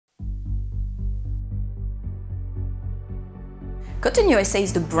Cotton USA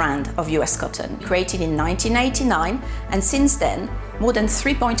is the brand of US Cotton, created in 1989, and since then, more than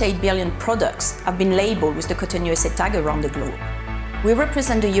 3.8 billion products have been labeled with the Cotton USA tag around the globe. We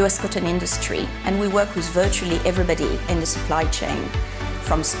represent the US cotton industry, and we work with virtually everybody in the supply chain,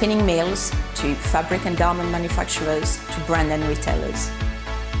 from spinning mills to fabric and garment manufacturers to brand and retailers.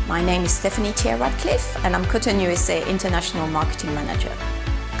 My name is Stephanie Radcliffe, and I'm Cotton USA International Marketing Manager.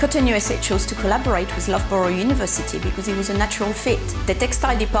 Cotton USA chose to collaborate with Loughborough University because it was a natural fit. The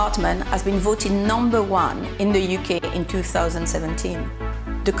textile department has been voted #1 in the UK in 2017.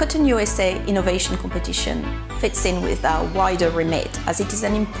 The Cotton USA Innovation Competition fits in with our wider remit, as it is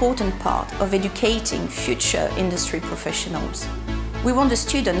an important part of educating future industry professionals. We want the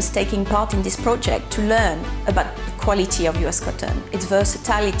students taking part in this project to learn about the quality of US cotton, its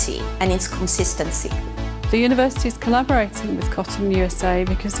versatility and its consistency. The university is collaborating with Cotton USA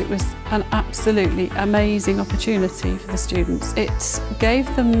because it was an absolutely amazing opportunity for the students. It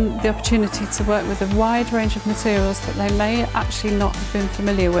gave them the opportunity to work with a wide range of materials that they may actually not have been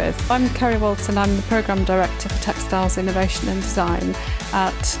familiar with. I'm Kerry Walton, I'm the Programme Director for Textiles Innovation and Design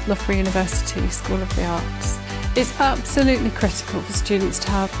at Loughborough University School of the Arts. It's absolutely critical for students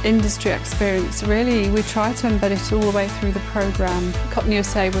to have industry experience. Really, we try to embed it all the way through the programme. Cotton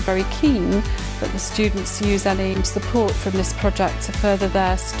USA were very keen that the students use any support from this project to further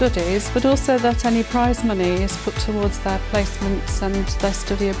their studies, but also that any prize money is put towards their placements and their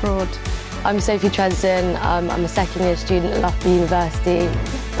study abroad. I'm Sophie Tresden. I'm a second-year student at Loughborough University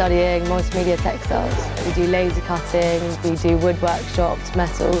studying multimedia textiles. We do laser cutting, we do wood workshops,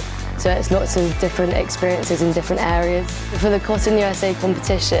 metal. So it's lots of different experiences in different areas. For the Cotton USA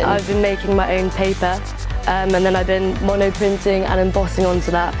competition, I've been making my own paper and then I've been monoprinting and embossing onto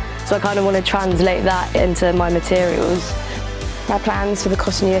that. So I kind of want to translate that into my materials. My plans for the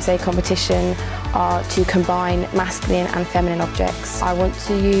Cotton USA competition are to combine masculine and feminine objects. I want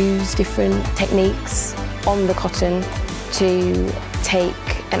to use different techniques on the cotton to take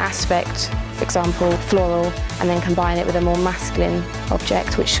an aspect, for example floral, and then combine it with a more masculine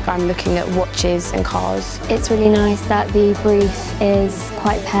object, which I'm looking at watches and cars. It's really nice that the brief is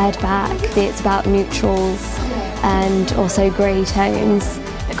quite pared back. It's about neutrals and also grey tones.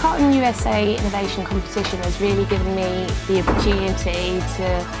 The Cotton USA Innovation Competition has really given me the opportunity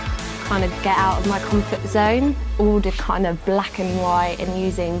to kind of get out of my comfort zone. All the kind of black and white and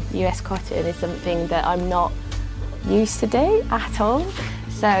using US cotton is something that I'm not used to do at all.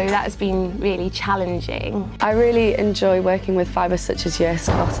 So that's been really challenging. I really enjoy working with fibres such as US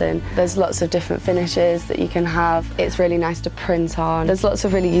cotton. There's lots of different finishes that you can have. It's really nice to print on. There's lots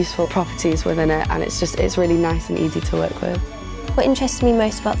of really useful properties within it, and it's really nice and easy to work with. What interests me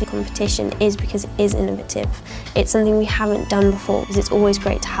most about the competition is because it is innovative. It's something we haven't done before. It's always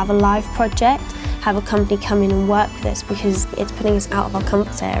great to have a live project, have a company come in and work with us, because it's putting us out of our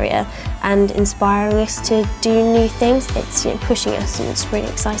comfort area and inspiring us to do new things. It's pushing us, and it's really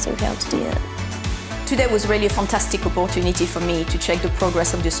exciting to be able to do that. Today was really a fantastic opportunity for me to check the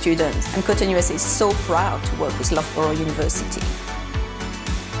progress of the students, and Cotton USA is so proud to work with Loughborough University.